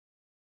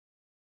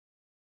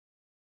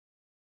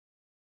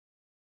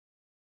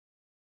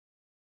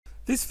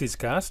This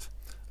PhysCast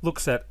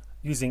looks at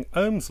using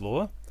Ohm's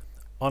law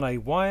on a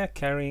wire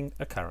carrying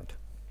a current.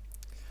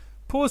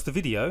 Pause the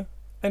video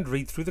and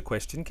read through the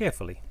question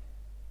carefully.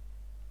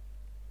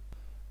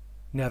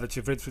 Now that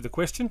you've read through the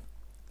question,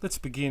 let's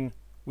begin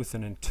with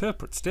an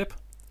interpret step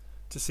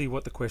to see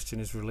what the question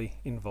is really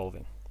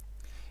involving.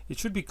 It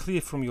should be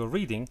clear from your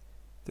reading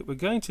that we're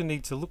going to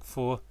need to look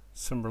for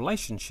some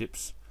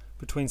relationships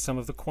between some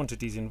of the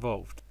quantities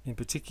involved. In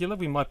particular,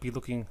 we might be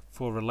looking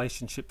for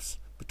relationships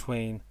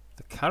between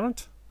the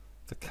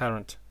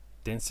current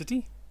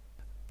density,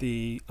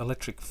 the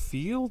electric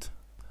field,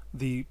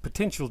 the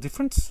potential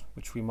difference,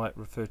 which we might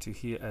refer to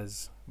here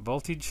as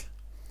voltage,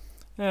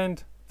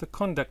 and the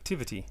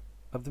conductivity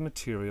of the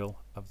material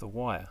of the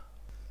wire.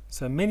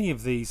 So many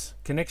of these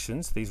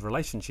connections, these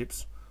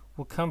relationships,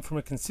 will come from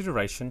a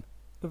consideration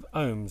of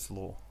Ohm's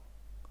law,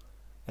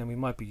 and we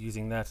might be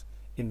using that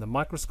in the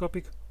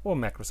microscopic or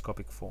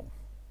macroscopic form.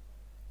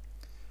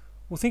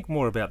 We'll think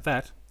more about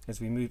that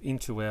as we move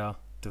into our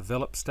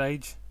develop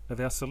stage of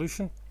our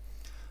solution.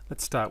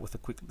 Let's start with a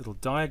quick little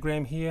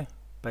diagram here.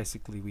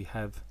 Basically, we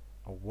have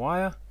a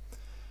wire.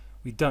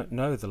 We don't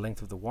know the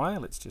length of the wire.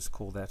 Let's just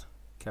call that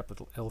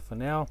capital L for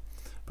now.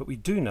 But we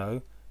do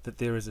know that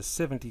there is a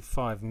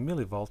 75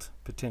 millivolt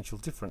potential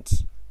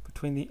difference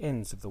between the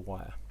ends of the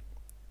wire.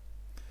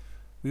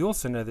 We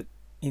also know that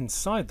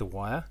inside the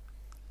wire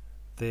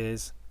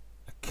there's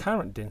a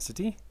current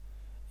density,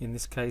 in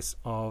this case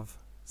of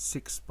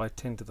 6 by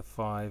 10 to the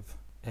 5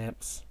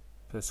 amps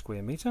per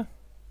square meter,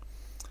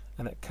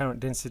 and that current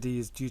density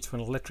is due to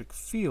an electric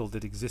field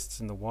that exists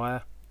in the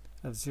wire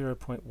of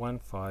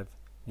 0.15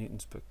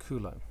 newtons per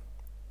coulomb.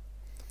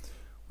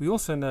 We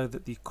also know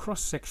that the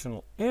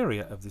cross-sectional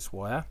area of this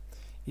wire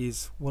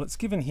is, well, it's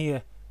given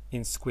here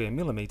in square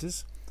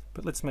millimeters,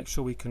 but let's make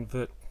sure we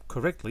convert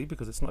correctly,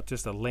 because it's not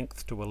just a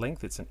length to a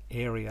length, it's an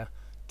area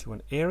to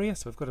an area,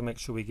 so we've got to make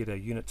sure we get our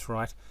units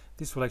right.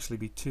 This will actually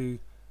be 2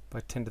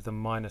 by 10 to the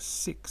minus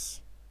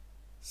 6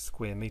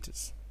 square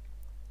meters.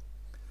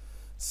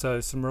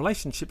 So some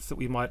relationships that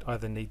we might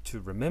either need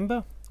to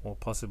remember or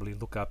possibly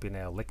look up in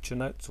our lecture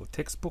notes or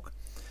textbook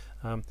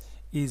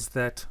is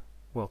that,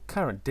 well,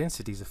 current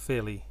density is a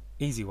fairly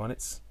easy one.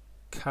 It's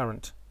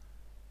current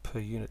per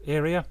unit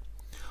area.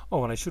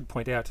 Oh, and I should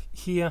point out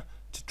here,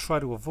 to try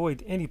to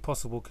avoid any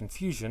possible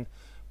confusion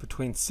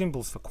between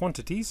symbols for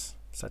quantities,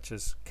 such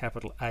as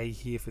capital A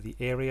here for the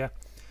area,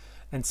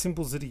 and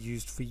symbols that are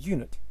used for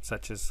unit,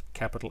 such as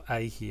capital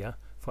A here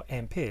for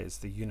amperes,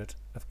 the unit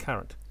of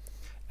current.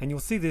 And you'll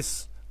see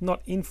this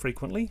not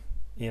infrequently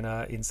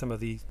in some of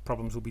the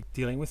problems we'll be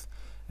dealing with,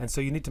 and so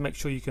you need to make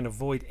sure you can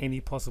avoid any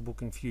possible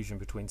confusion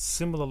between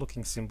similar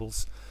looking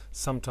symbols,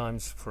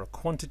 sometimes for a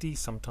quantity,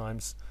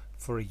 sometimes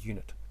for a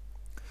unit.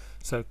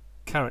 So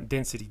current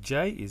density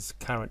J is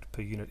current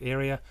per unit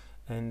area,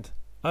 and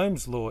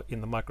Ohm's law in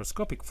the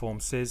microscopic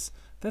form says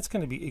that's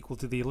going to be equal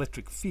to the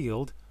electric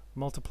field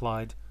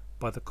multiplied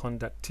by the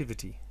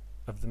conductivity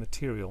of the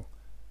material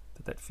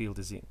that field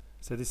is in.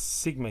 So this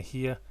sigma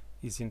here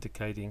is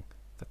indicating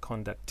the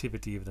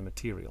conductivity of the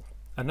material.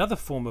 Another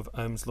form of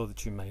Ohm's law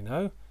that you may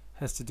know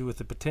has to do with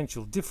the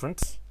potential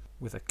difference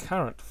with a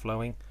current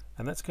flowing,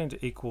 and that's going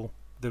to equal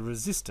the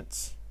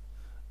resistance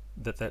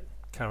that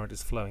current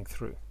is flowing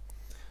through.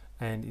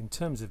 And in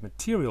terms of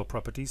material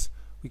properties,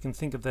 we can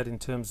think of that in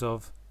terms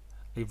of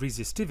a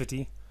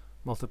resistivity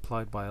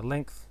multiplied by a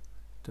length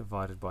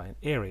divided by an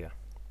area,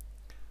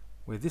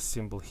 where this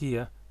symbol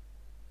here,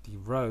 the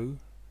rho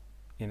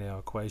in our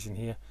equation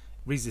here,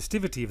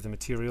 resistivity of the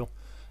material,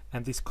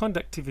 and this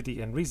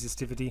conductivity and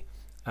resistivity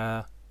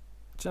are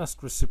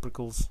just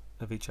reciprocals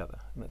of each other,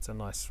 and that's a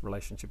nice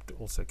relationship to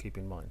also keep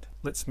in mind.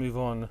 Let's move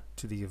on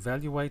to the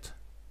evaluate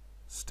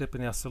step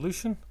in our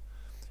solution.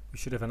 We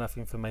should have enough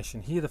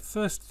information here. The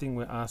first thing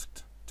we're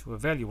asked to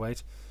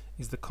evaluate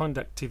is the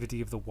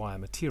conductivity of the wire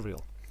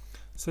material.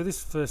 So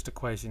this first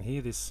equation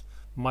here, this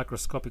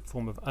microscopic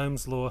form of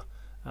Ohm's law,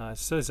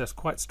 shows us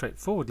quite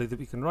straightforwardly that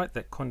we can write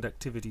that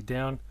conductivity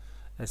down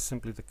as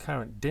simply the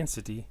current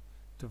density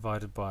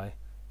divided by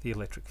the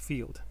electric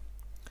field.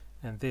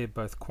 And they're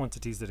both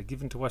quantities that are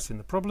given to us in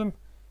the problem.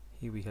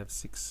 Here we have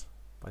 6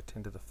 by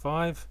 10 to the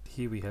 5.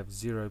 Here we have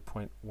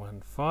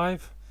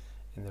 0.15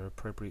 in their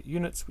appropriate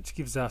units, which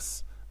gives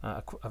us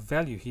a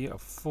value here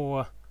of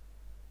 4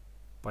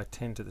 by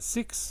 10 to the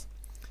 6.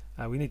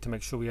 We need to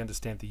make sure we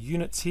understand the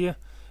units here.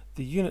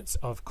 The units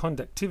of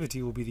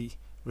conductivity will be the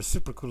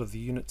reciprocal of the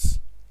units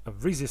of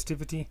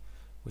resistivity,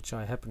 which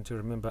I happen to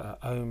remember are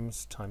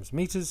ohms times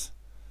meters.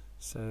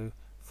 So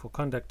for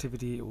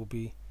conductivity it will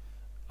be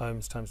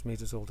ohms times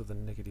meters all to the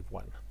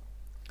 -1.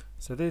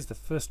 So there's the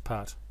first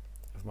part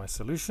of my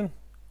solution,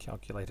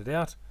 calculated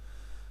out.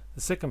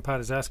 The second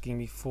part is asking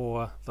me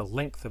for the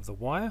length of the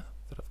wire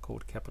that I've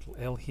called capital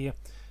L here,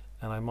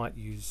 and I might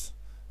use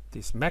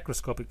this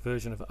macroscopic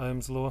version of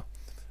Ohm's law,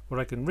 where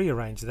I can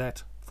rearrange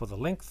that for the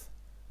length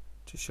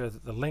to show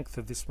that the length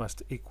of this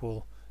must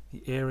equal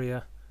the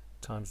area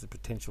times the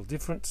potential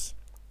difference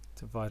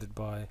divided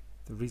by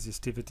the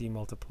resistivity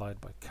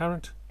multiplied by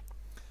current,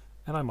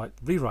 and I might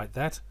rewrite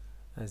that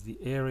as the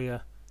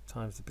area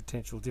times the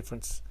potential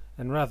difference,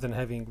 and rather than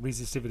having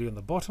resistivity on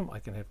the bottom, I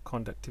can have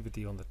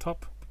conductivity on the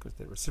top because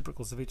they're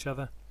reciprocals of each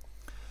other.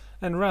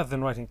 And rather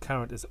than writing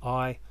current as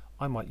I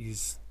might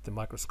use the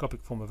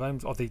microscopic form of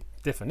ohms, or the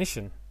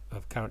definition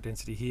of current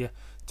density here,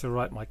 to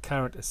write my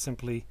current as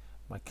simply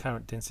my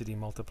current density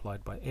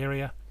multiplied by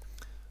area.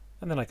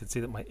 And then I can see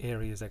that my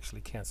areas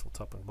actually cancel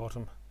top and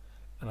bottom,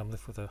 and I'm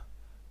left with a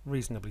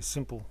reasonably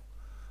simple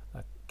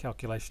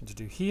calculation to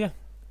do here,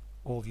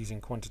 all using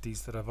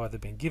quantities that I've either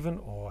been given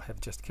or have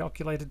just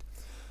calculated.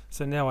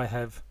 So now I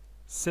have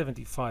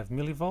 75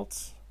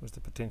 millivolts was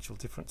the potential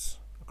difference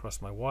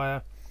across my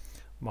wire.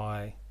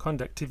 My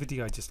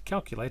conductivity I just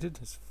calculated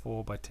is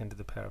 4 by 10 to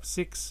the power of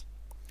 6,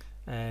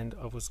 and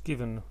I was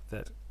given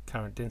that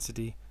current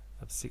density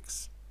of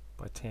 6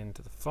 by 10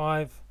 to the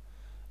 5,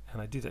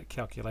 and I do that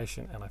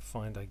calculation and I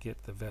find I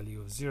get the value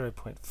of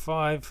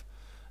 0.5,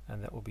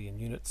 and that will be in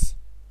units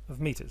of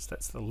meters.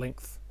 That's the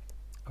length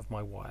of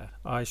my wire.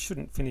 I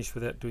shouldn't finish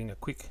without doing a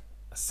quick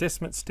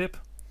assessment step.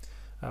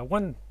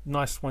 One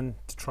nice one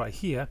to try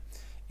here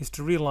is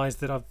to realize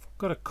that I've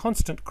got a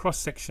constant cross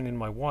section in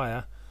my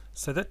wire,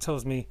 so that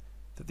tells me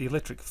that the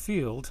electric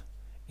field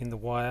in the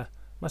wire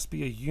must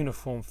be a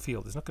uniform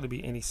field. There's not going to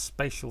be any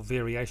spatial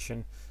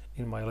variation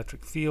in my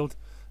electric field,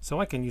 so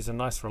I can use a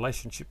nice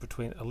relationship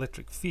between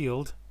electric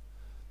field,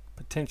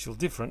 potential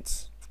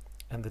difference,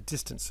 and the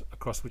distance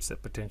across which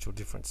that potential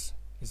difference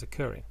is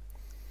occurring.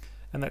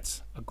 And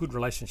that's a good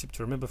relationship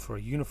to remember for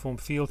a uniform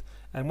field.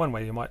 And one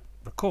way you might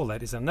recall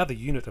that is another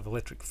unit of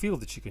electric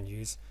field that you can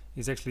use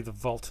is actually the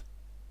volt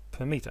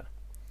per meter.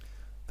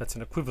 That's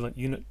an equivalent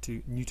unit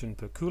to Newton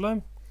per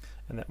coulomb,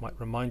 and that might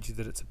remind you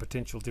that it's a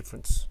potential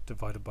difference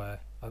divided by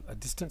a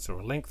distance or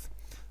a length.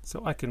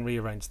 So I can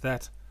rearrange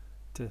that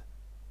to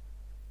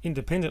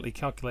independently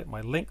calculate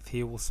my length.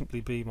 Here will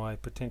simply be my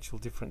potential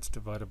difference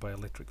divided by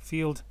electric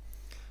field.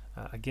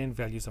 Again,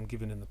 values I'm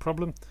given in the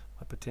problem.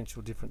 My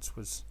potential difference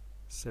was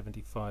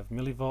 75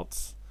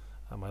 millivolts.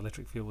 My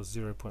electric field was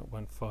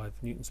 0.15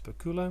 newtons per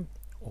coulomb,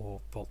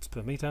 or volts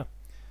per meter,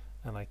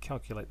 and I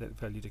calculate that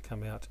value to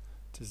come out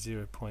to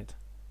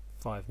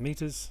 0.5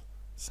 meters,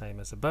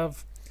 same as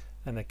above,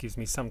 and that gives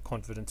me some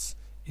confidence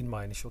in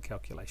my initial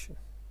calculation.